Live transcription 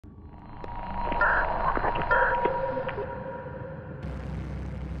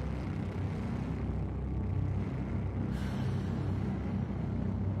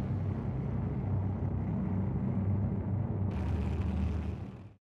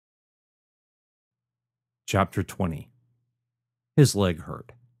Chapter 20. His leg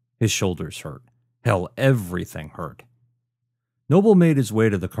hurt. His shoulders hurt. Hell, everything hurt. Noble made his way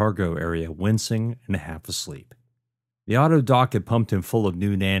to the cargo area, wincing and half asleep. The auto dock had pumped him full of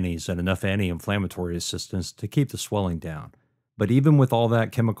new nannies and enough anti-inflammatory assistance to keep the swelling down. But even with all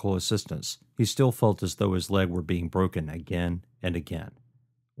that chemical assistance, he still felt as though his leg were being broken again and again.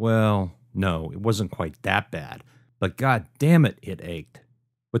 Well, no, it wasn't quite that bad, but god damn it, it ached.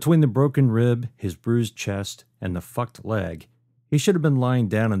 Between the broken rib, his bruised chest, and the fucked leg, he should have been lying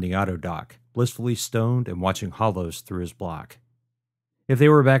down in the auto dock, blissfully stoned and watching hollows through his block. If they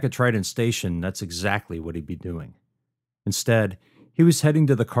were back at Trident Station, that's exactly what he'd be doing. Instead, he was heading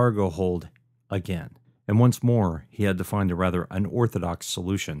to the cargo hold again, and once more he had to find a rather unorthodox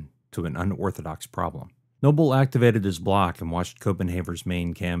solution to an unorthodox problem. Noble activated his block and watched Copenhagen's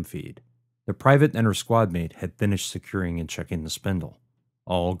main cam feed. The private and her squad mate had finished securing and checking the spindle.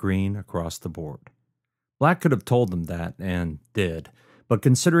 All green across the board. Black could have told them that, and did, but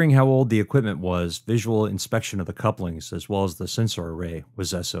considering how old the equipment was, visual inspection of the couplings as well as the sensor array was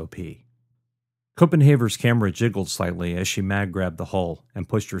SOP. Copenhagen's camera jiggled slightly as she mag-grabbed the hull and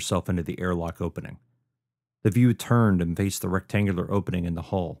pushed herself into the airlock opening. The view turned and faced the rectangular opening in the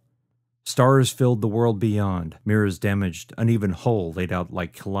hull. Stars filled the world beyond, Mira's damaged, uneven hull laid out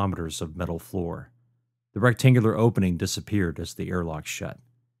like kilometers of metal floor. The rectangular opening disappeared as the airlock shut.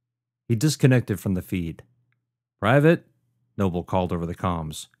 He disconnected from the feed. "Private," Noble called over the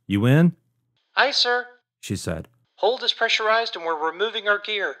comms. "You in?" "Aye, sir," she said. "Hold is pressurized and we're removing our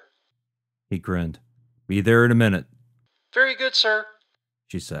gear." He grinned. "Be there in a minute." "Very good, sir,"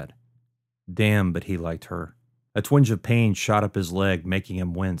 she said. Damn, but he liked her. A twinge of pain shot up his leg, making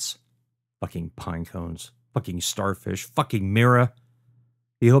him wince. Fucking pine cones. Fucking starfish. Fucking Mira.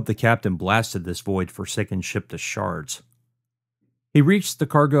 He hoped the captain blasted this void-forsaken ship to shards. He reached the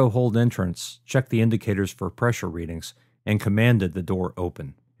cargo hold entrance, checked the indicators for pressure readings, and commanded the door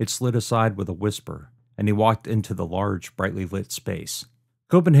open. It slid aside with a whisper, and he walked into the large, brightly lit space.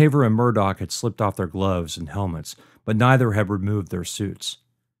 Copenhagen and Murdoch had slipped off their gloves and helmets, but neither had removed their suits.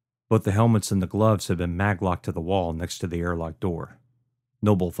 Both the helmets and the gloves had been maglocked to the wall next to the airlock door.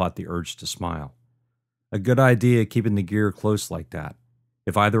 Noble fought the urge to smile. A good idea keeping the gear close like that.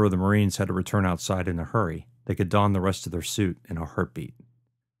 If either of the Marines had to return outside in a hurry, they could don the rest of their suit in a heartbeat.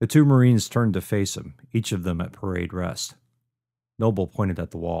 The two Marines turned to face him, each of them at parade rest. Noble pointed at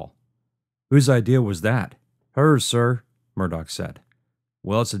the wall. "Whose idea was that?" "Hers, sir," Murdoch said.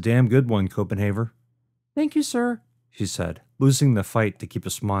 "Well, it's a damn good one, Copenhagen." "Thank you, sir," she said, losing the fight to keep a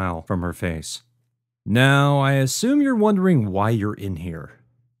smile from her face. "Now, I assume you're wondering why you're in here."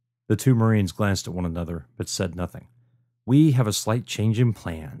 The two Marines glanced at one another, but said nothing. "We have a slight change in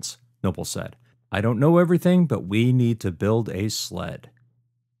plans," Noble said. "I don't know everything, but we need to build a sled."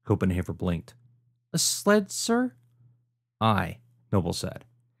 Copenhagen blinked. "A sled, sir?" "Aye," Noble said.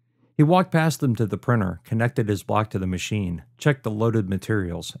 He walked past them to the printer, connected his block to the machine, checked the loaded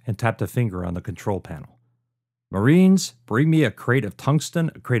materials, and tapped a finger on the control panel. "Marines, bring me a crate of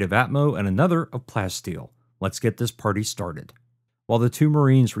tungsten, a crate of atmo, and another of plasteel. Let's get this party started." While the two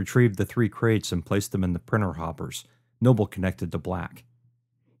Marines retrieved the 3 crates and placed them in the printer hoppers, Noble connected to Black.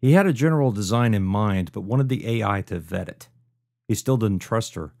 He had a general design in mind, but wanted the AI to vet it. He still didn't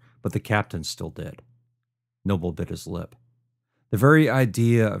trust her, but the captain still did. Noble bit his lip. The very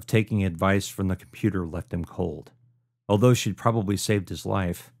idea of taking advice from the computer left him cold. Although she'd probably saved his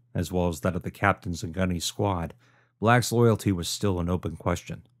life, as well as that of the captain's and gunny's squad, Black's loyalty was still an open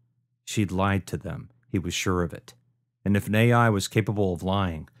question. She'd lied to them, he was sure of it. And if an AI was capable of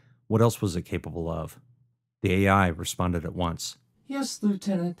lying, what else was it capable of? The AI responded at once. "Yes,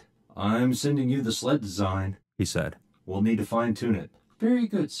 Lieutenant." "I'm sending you the sled design," he said. "We'll need to fine-tune it." "Very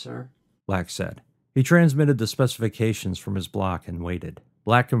good, sir," Black said. He transmitted the specifications from his block and waited.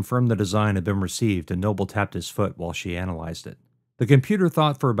 Black confirmed the design had been received, and Noble tapped his foot while she analyzed it. The computer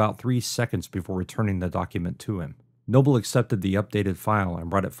thought for about 3 seconds before returning the document to him. Noble accepted the updated file and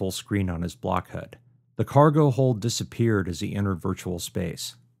brought it full screen on his block HUD. The cargo hold disappeared as he entered virtual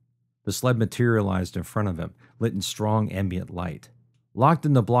space. The sled materialized in front of him, lit in strong ambient light. Locked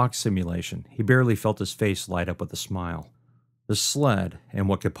in the block simulation, he barely felt his face light up with a smile. The sled, and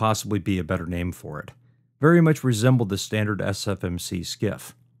what could possibly be a better name for it, very much resembled the standard SFMC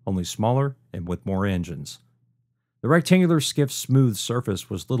skiff, only smaller and with more engines. The rectangular skiff's smooth surface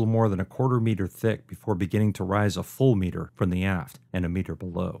was little more than a 1/4 meter thick before beginning to rise a full meter from the aft and a meter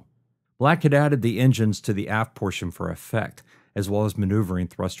below. Black had added the engines to the aft portion for effect, as well as maneuvering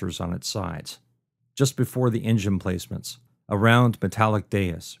thrusters on its sides. Just before the engine placements, a round metallic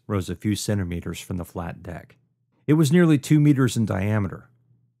dais rose a few centimeters from the flat deck. It was nearly 2 meters in diameter.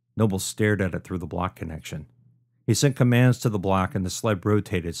 Noble stared at it through the block connection. He sent commands to the block and the sled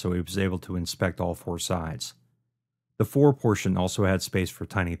rotated so he was able to inspect all four sides. The fore portion also had space for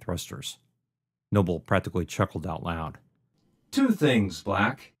tiny thrusters. Noble practically chuckled out loud. "Two things,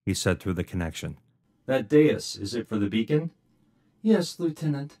 Black," he said through the connection. "That dais, is it for the beacon?" Yes,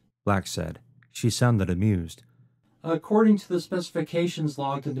 Lieutenant. Black said. She sounded amused. According to the specifications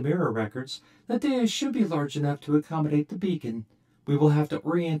logged in the Mira records, the dais should be large enough to accommodate the beacon. We will have to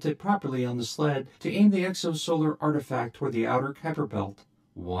orient it properly on the sled to aim the exosolar artifact toward the outer Kuiper belt.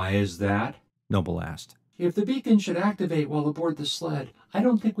 "Why is that?" Noble asked. If the beacon should activate while aboard the sled, I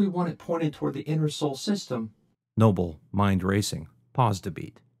don't think we want it pointed toward the inner Sol system. Noble, mind racing, paused a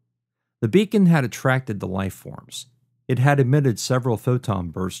beat. The beacon had attracted the life forms. It had emitted several photon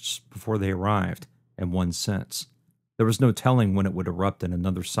bursts before they arrived, and one since. There was no telling when it would erupt in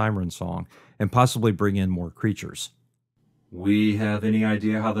another siren song and possibly bring in more creatures. "We have any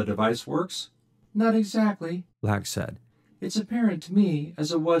idea how the device works?" Not exactly. Black said. It's apparent to me,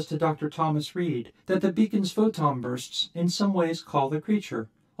 as it was to Dr. Thomas Reed, that the beacon's photon bursts in some ways call the creature.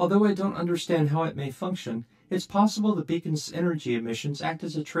 Although I don't understand how it may function, it's possible the beacon's energy emissions act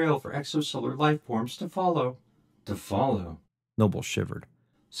as a trail for exosolar life forms to follow. To follow? Noble shivered.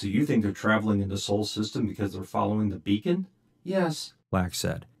 So you think they're traveling in the Sol system because they're following the beacon? Yes. Black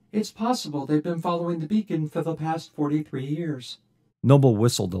said. It's possible they've been following the beacon for the past 43 years. Noble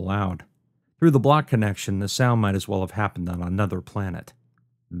whistled aloud. Through the block connection, the sound might as well have happened on another planet.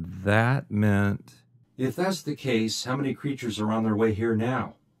 That meant... If that's the case, how many creatures are on their way here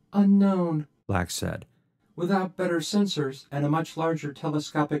now? Unknown, Black said. Without better sensors and a much larger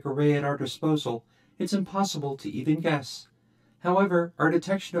telescopic array at our disposal, it's impossible to even guess. However, our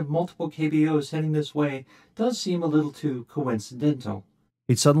detection of multiple KBOs heading this way does seem a little too coincidental.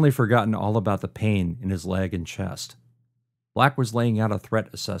 He'd suddenly forgotten all about the pain in his leg and chest. Black was laying out a threat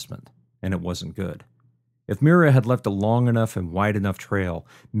assessment, and it wasn't good. If Mira had left a long enough and wide enough trail,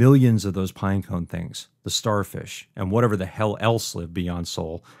 millions of those pinecone things, the starfish, and whatever the hell else lived beyond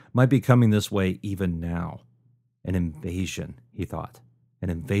Sol, might be coming this way even now. An invasion, he thought. An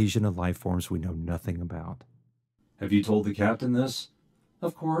invasion of life forms we know nothing about. Have you told the captain this?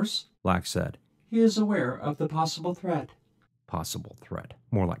 Of course. Black said. He is aware of the possible threat. Possible threat.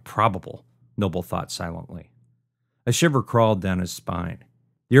 More like probable, Noble thought silently. A shiver crawled down his spine.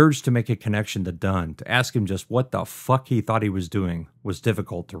 The urge to make a connection to Dunn, to ask him just what the fuck he thought he was doing, was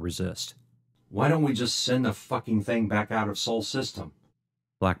difficult to resist. Why don't we just send the fucking thing back out of Sol system?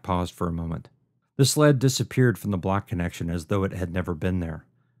 Black paused for a moment. The sled disappeared from the block connection as though it had never been there.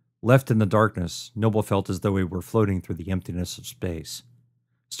 Left in the darkness, Noble felt as though he were floating through the emptiness of space.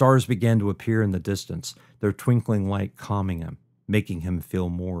 Stars began to appear in the distance, their twinkling light calming him, making him feel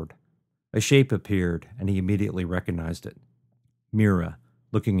moored. A shape appeared, and he immediately recognized it. Mira,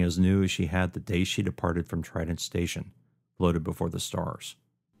 looking as new as she had the day she departed from Trident Station, floated before the stars.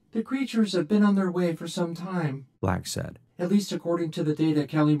 The creatures have been on their way for some time, Black said. At least according to the data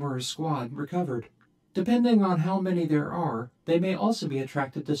Calimura's squad recovered. Depending on how many there are, they may also be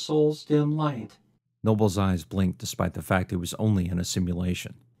attracted to Sol's dim light. Noble's eyes blinked despite the fact he was only in a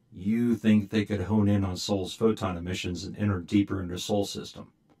simulation. You think they could hone in on Sol's photon emissions and enter deeper into Sol system?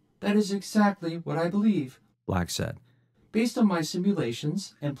 That is exactly what I believe, Black said. Based on my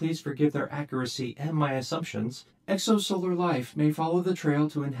simulations, and please forgive their accuracy and my assumptions, exosolar life may follow the trail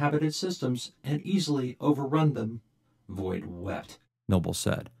to inhabited systems and easily overrun them. Void wept. Noble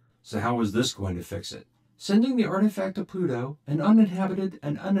said. So how is this going to fix it? Sending the artifact to Pluto, an uninhabited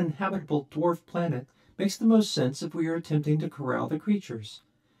and uninhabitable dwarf planet, makes the most sense if we are attempting to corral the creatures.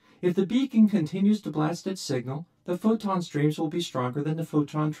 If the beacon continues to blast its signal, the photon streams will be stronger than the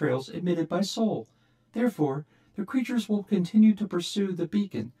photon trails emitted by Sol. Therefore, the creatures will continue to pursue the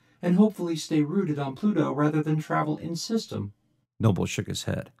beacon and hopefully stay rooted on Pluto rather than travel in-system. Noble shook his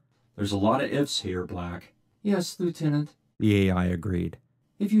head. There's a lot of ifs here, Black. Yes, Lieutenant. The AI agreed.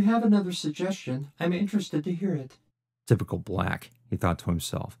 If you have another suggestion, I'm interested to hear it. Typical Black, he thought to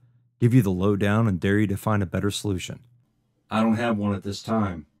himself. Give you the lowdown and dare you to find a better solution. I don't have one at this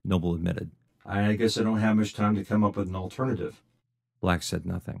time, Noble admitted. I guess I don't have much time to come up with an alternative. Black said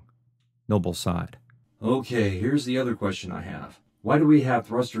nothing. Noble sighed. Okay, here's the other question I have. Why do we have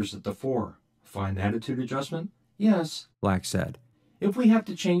thrusters at the fore? Fine attitude adjustment? Yes. Black said. If we have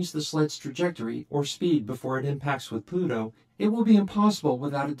to change the sled's trajectory or speed before it impacts with Pluto, it will be impossible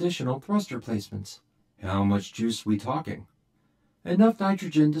without additional thruster placements. How much juice we talking? Enough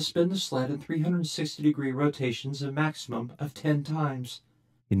nitrogen to spin the sled in 360-degree rotations a maximum of 10 times.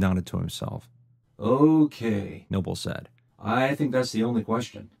 He nodded to himself. Okay, Noble said. I think that's the only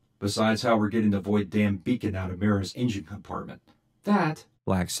question. Besides how we're getting the void damn beacon out of Mira's engine compartment. That,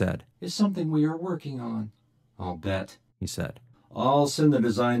 Black said. "is something we are working on." "I'll bet," he said. "I'll send the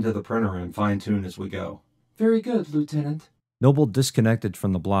design to the printer and fine-tune as we go." "Very good, Lieutenant." Noble disconnected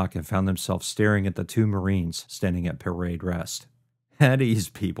from the block and found himself staring at the two Marines standing at parade rest. "At ease,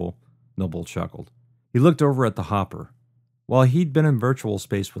 people," Noble chuckled. He looked over at the hopper. While he'd been in virtual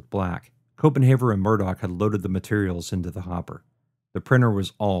space with Black, Copenhaver and Murdoch had loaded the materials into the hopper. The printer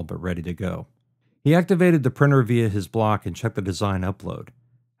was all but ready to go. He activated the printer via his block and checked the design upload.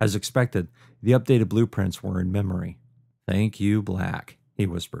 As expected, the updated blueprints were in memory. "Thank you, Black," he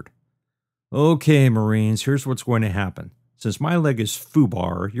whispered. "Okay, Marines, here's what's going to happen. Since my leg is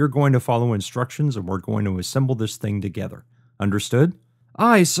foobar, you're going to follow instructions and we're going to assemble this thing together. Understood?"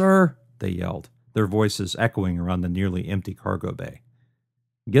 "Aye, sir," they yelled, their voices echoing around the nearly empty cargo bay.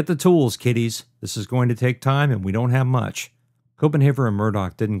 "Get the tools, kiddies. This is going to take time and we don't have much." Copenhaver and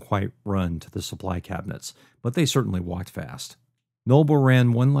Murdoch didn't quite run to the supply cabinets, but they certainly walked fast. Noble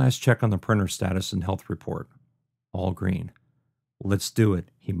ran one last check on the printer status and health report. All green. "Let's do it,"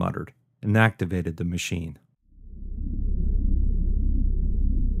 he muttered, and activated the machine.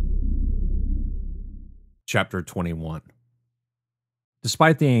 Chapter 21.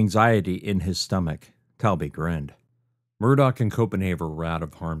 Despite the anxiety in his stomach, Talby grinned. Murdoch and Copenhaver were out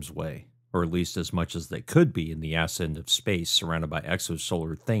of harm's way, or at least as much as they could be in the ass end of space surrounded by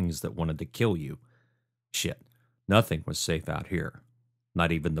exosolar things that wanted to kill you. Shit, nothing was safe out here.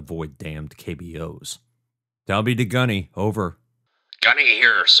 Not even the void-damned KBOs. "Talby to Gunny, over." "Gunny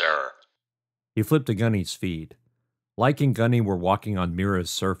here, sir." He flipped to Gunny's feed. Like and Gunny were walking on Mira's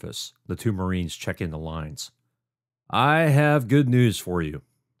surface, the two Marines checking the lines. "I have good news for you."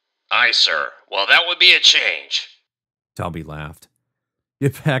 "Aye, sir. Well, that would be a change." Talby laughed.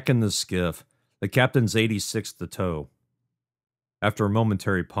 "Get back in the skiff. The captain's 86th to tow." After a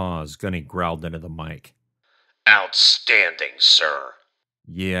momentary pause, Gunny growled into the mic. "Outstanding, sir."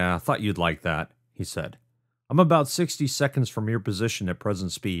 "Yeah, thought you'd like that," he said. "I'm about 60 seconds from your position at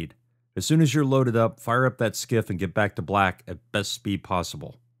present speed. As soon as you're loaded up, fire up that skiff and get back to Black at best speed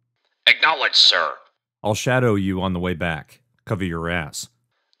possible." "Acknowledged, sir." "I'll shadow you on the way back. Cover your ass."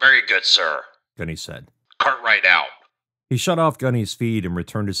 "Very good, sir." Gunny said. "Cart right out." He shut off Gunny's feed and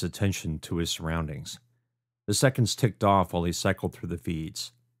returned his attention to his surroundings. The seconds ticked off while he cycled through the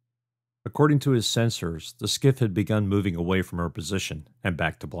feeds. According to his sensors, the skiff had begun moving away from her position and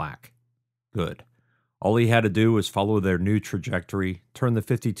back to Black. Good. All he had to do was follow their new trajectory, turn the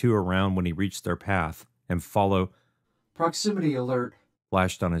 52 around when he reached their path, and follow. "Proximity alert."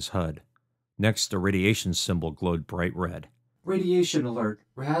 Flashed on his HUD. Next, a radiation symbol glowed bright red. "Radiation alert.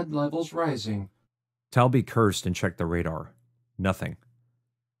 Rad levels rising." Talby cursed and checked the radar. Nothing.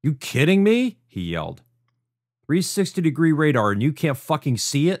 "You kidding me?" he yelled. 360-degree radar and you can't fucking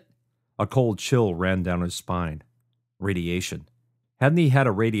see it? A cold chill ran down his spine. Radiation. Hadn't he had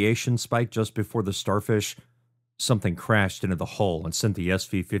a radiation spike just before the starfish? Something crashed into the hull and sent the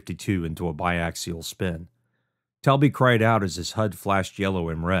SV-52 into a biaxial spin. Talby cried out as his HUD flashed yellow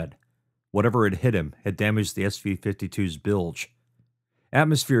and red. Whatever had hit him had damaged the SV-52's bilge.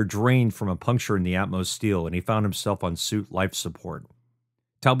 Atmosphere drained from a puncture in the Atmos steel, and he found himself on suit life support.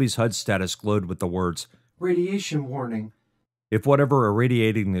 Talby's HUD status glowed with the words, "Radiation warning." If whatever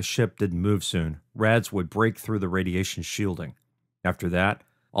irradiating the ship didn't move soon, rads would break through the radiation shielding. After that,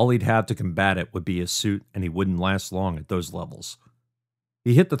 all he'd have to combat it would be his suit, and he wouldn't last long at those levels.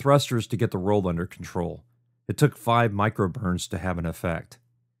 He hit the thrusters to get the roll under control. It took 5 microburns to have an effect.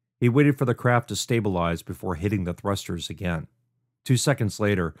 He waited for the craft to stabilize before hitting the thrusters again. 2 seconds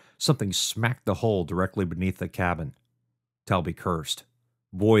later, something smacked the hull directly beneath the cabin. Talby cursed.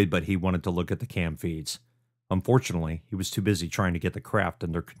 Void, but he wanted to look at the cam feeds. Unfortunately, he was too busy trying to get the craft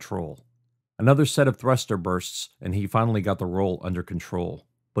under control. Another set of thruster bursts, and he finally got the roll under control,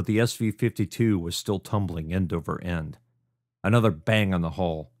 but the SV-52 was still tumbling end over end. Another bang on the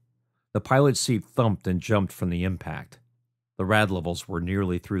hull. The pilot's seat thumped and jumped from the impact. The rad levels were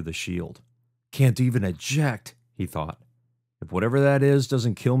nearly through the shield. Can't even eject, he thought. If whatever that is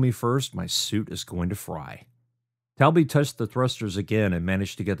doesn't kill me first, my suit is going to fry. Talby touched the thrusters again and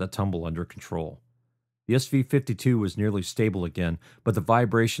managed to get the tumble under control. The SV-52 was nearly stable again, but the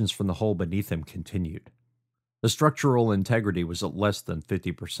vibrations from the hull beneath him continued. The structural integrity was at less than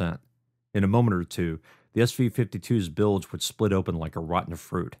 50%. In a moment or two, the SV-52's bilge would split open like a rotten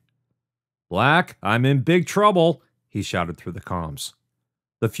fruit. "Black, I'm in big trouble," he shouted through the comms.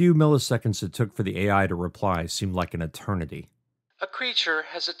 The few milliseconds it took for the AI to reply seemed like an eternity. "A creature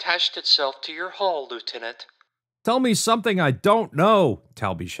has attached itself to your hull, Lieutenant." "Tell me something I don't know,"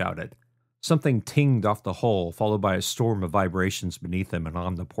 Talby shouted. Something tinged off the hull, followed by a storm of vibrations beneath him and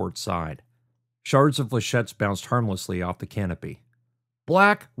on the port side. Shards of flechettes bounced harmlessly off the canopy.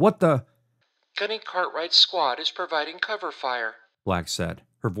 Black, what the? Gunny Cartwright's squad is providing cover fire, Black said,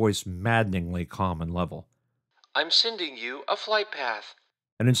 her voice maddeningly calm and level. I'm sending you a flight path.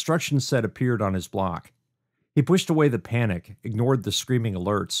 An instruction set appeared on his block. He pushed away the panic, ignored the screaming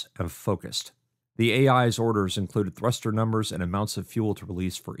alerts, and focused. The AI's orders included thruster numbers and amounts of fuel to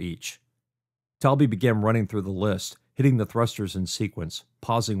release for each. Talby began running through the list, hitting the thrusters in sequence,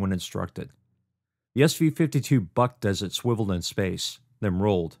 pausing when instructed. The SV-52 bucked as it swiveled in space, then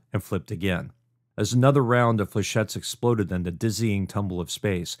rolled and flipped again. As another round of flechettes exploded in the dizzying tumble of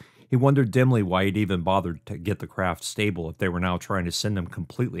space, he wondered dimly why he'd even bothered to get the craft stable if they were now trying to send him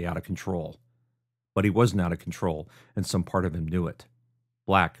completely out of control. But he wasn't out of control, and some part of him knew it.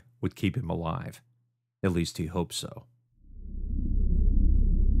 Black would keep him alive. At least he hoped so.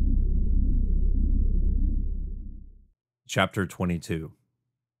 Chapter 22.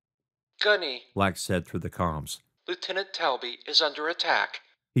 Gunny, Black said through the comms. Lieutenant Talby is under attack.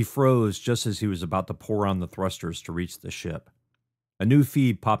 He froze just as he was about to pour on the thrusters to reach the ship. A new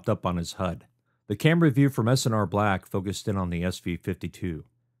feed popped up on his HUD. The camera view from S&R Black focused in on the SV-52.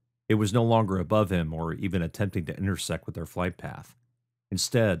 It was no longer above him or even attempting to intersect with their flight path.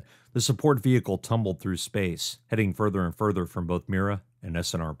 Instead, the support vehicle tumbled through space, heading further and further from both Mira and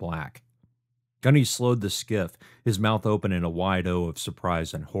S&R Black. Gunny slowed the skiff, his mouth open in a wide O of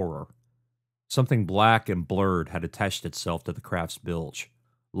surprise and horror. Something black and blurred had attached itself to the craft's bilge.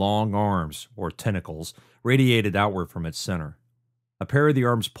 Long arms, or tentacles, radiated outward from its center. A pair of the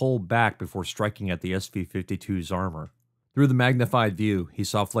arms pulled back before striking at the SV-52's armor. Through the magnified view, he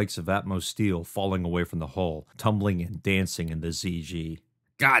saw flakes of Atmos steel falling away from the hull, tumbling and dancing in the ZG.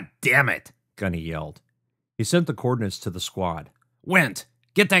 God damn it! Gunny yelled. He sent the coordinates to the squad. Went!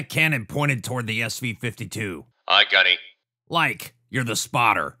 Get that cannon pointed toward the SV-52. Aye, Gunny. Like, you're the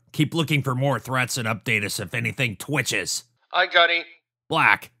spotter. Keep looking for more threats and update us if anything twitches. Aye, Gunny.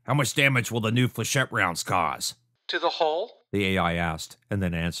 Black, how much damage will the new flechette rounds cause? To the hull? The AI asked, and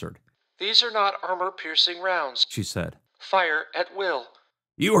then answered. These are not armor-piercing rounds. She said. Fire at will.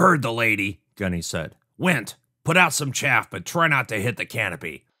 You heard the lady, Gunny said. Went. Put out some chaff, but try not to hit the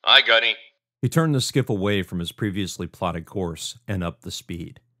canopy. Aye, Gunny. He turned the skiff away from his previously plotted course and upped the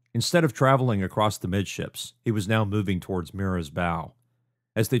speed. Instead of traveling across the midships, he was now moving towards Mira's bow.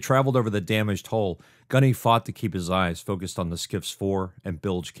 As they traveled over the damaged hull, Gunny fought to keep his eyes focused on the skiff's fore and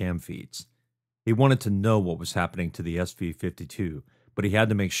bilge cam feeds. He wanted to know what was happening to the SV-52, but he had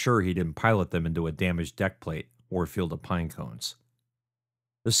to make sure he didn't pilot them into a damaged deck plate or a field of pine cones.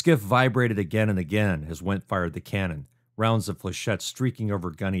 The skiff vibrated again and again as Went fired the cannon, rounds of flechettes streaking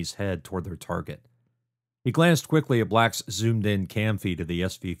over Gunny's head toward their target. He glanced quickly at Black's zoomed-in cam feed of the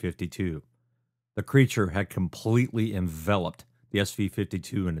SV-52. The creature had completely enveloped the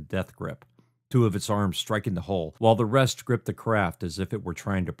SV-52 in a death grip, two of its arms striking the hull, while the rest gripped the craft as if it were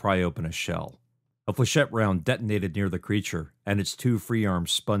trying to pry open a shell. A flechette round detonated near the creature, and its two free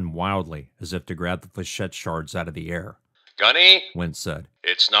arms spun wildly as if to grab the flechette shards out of the air. Gunny, Went said.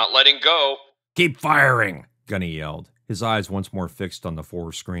 it's not letting go. Keep firing! Gunny yelled, his eyes once more fixed on the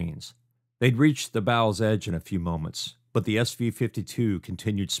four screens. They'd reached the bow's edge in a few moments, but the SV-52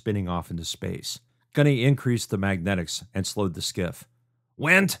 continued spinning off into space. Gunny increased the magnetics and slowed the skiff.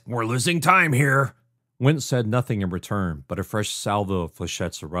 Went, we're losing time here. Went said nothing in return, but a fresh salvo of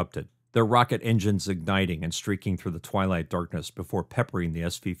flechettes erupted, their rocket engines igniting and streaking through the twilight darkness before peppering the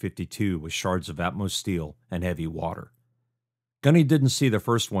SV-52 with shards of Atmos steel and heavy water. Gunny didn't see the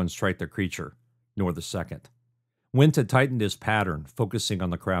first one strike the creature, nor the second. Went had tightened his pattern, focusing on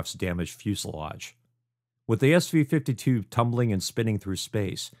the craft's damaged fuselage. With the SV-52 tumbling and spinning through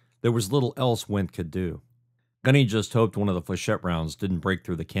space, there was little else Went could do. Gunny just hoped one of the flechette rounds didn't break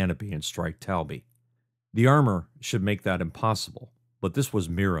through the canopy and strike Talby. The armor should make that impossible, but this was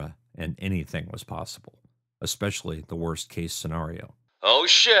Mira, and anything was possible, especially the worst-case scenario. Oh,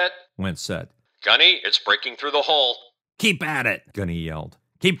 shit. Went said. Gunny, it's breaking through the hull. Keep at it. Gunny yelled.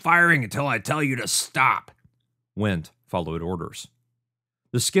 Keep firing until I tell you to stop. Went followed orders.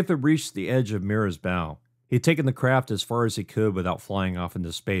 The skiff had reached the edge of Mira's bow. He'd taken the craft as far as he could without flying off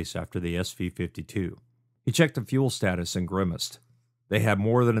into space after the SV-52. He checked the fuel status and grimaced. They had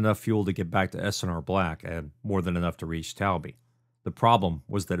more than enough fuel to get back to S&R Black and more than enough to reach Talby. The problem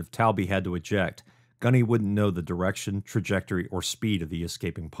was that if Talby had to eject, Gunny wouldn't know the direction, trajectory, or speed of the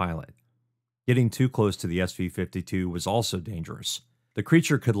escaping pilot. Getting too close to the SV-52 was also dangerous. The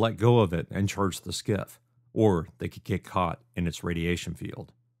creature could let go of it and charge the skiff, or they could get caught in its radiation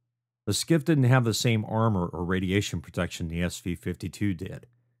field. The skiff didn't have the same armor or radiation protection the SV-52 did,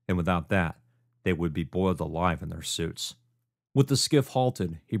 and without that, they would be boiled alive in their suits. With the skiff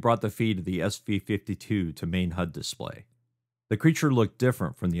halted, he brought the feed of the SV-52 to main HUD display. The creature looked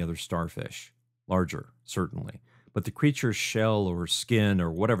different from the other starfish. Larger, certainly, but the creature's shell or skin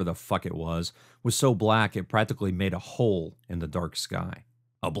or whatever the fuck it was so black it practically made a hole in the dark sky.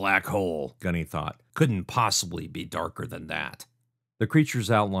 A black hole, Gunny thought. Couldn't possibly be darker than that. The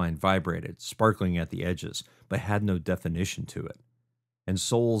creature's outline vibrated, sparkling at the edges, but had no definition to it. And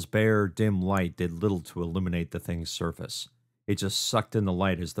Sol's bare, dim light did little to illuminate the thing's surface. It just sucked in the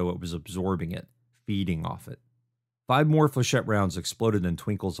light as though it was absorbing it, feeding off it. 5 more flechette rounds exploded in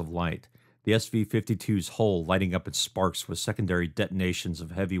twinkles of light, the SV-52's hull lighting up in sparks with secondary detonations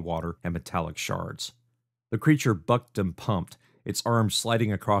of heavy water and metallic shards. The creature bucked and pumped, its arms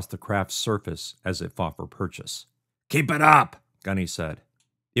sliding across the craft's surface as it fought for purchase. Keep it up, Gunny said.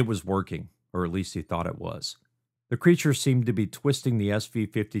 It was working, or at least he thought it was. The creature seemed to be twisting the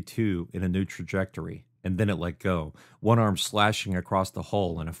SV-52 in a new trajectory, and then it let go, one arm slashing across the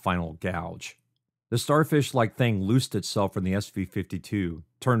hull in a final gouge. The starfish-like thing loosed itself from the SV-52,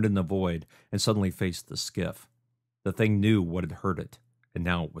 turned in the void, and suddenly faced the skiff. The thing knew what had hurt it, and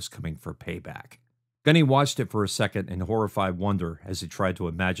now it was coming for payback. Gunny watched it for a second in horrified wonder as he tried to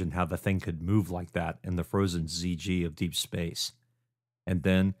imagine how the thing could move like that in the frozen ZG of deep space. And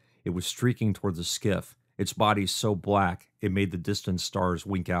then it was streaking toward the skiff, its body so black it made the distant stars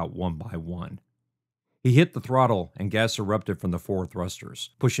wink out one by one. He hit the throttle and gas erupted from the 4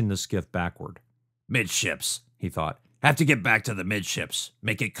 thrusters, pushing the skiff backward. Midships, he thought. Have to get back to the midships.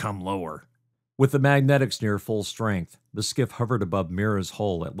 Make it come lower. With the magnetics near full strength, the skiff hovered above Mira's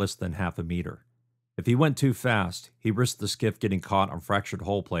hull at less than half a meter. If he went too fast, he risked the skiff getting caught on fractured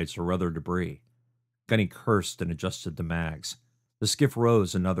hull plates or other debris. Gunny cursed and adjusted the mags. The skiff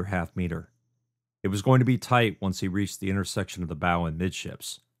rose another half meter. It was going to be tight once he reached the intersection of the bow and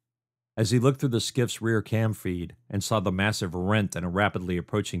midships. As he looked through the skiff's rear cam feed and saw the massive rent in a rapidly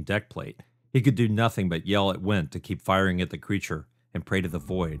approaching deck plate, he could do nothing but yell at Wint to keep firing at the creature and pray to the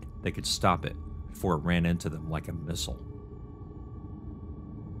void they could stop it before it ran into them like a missile.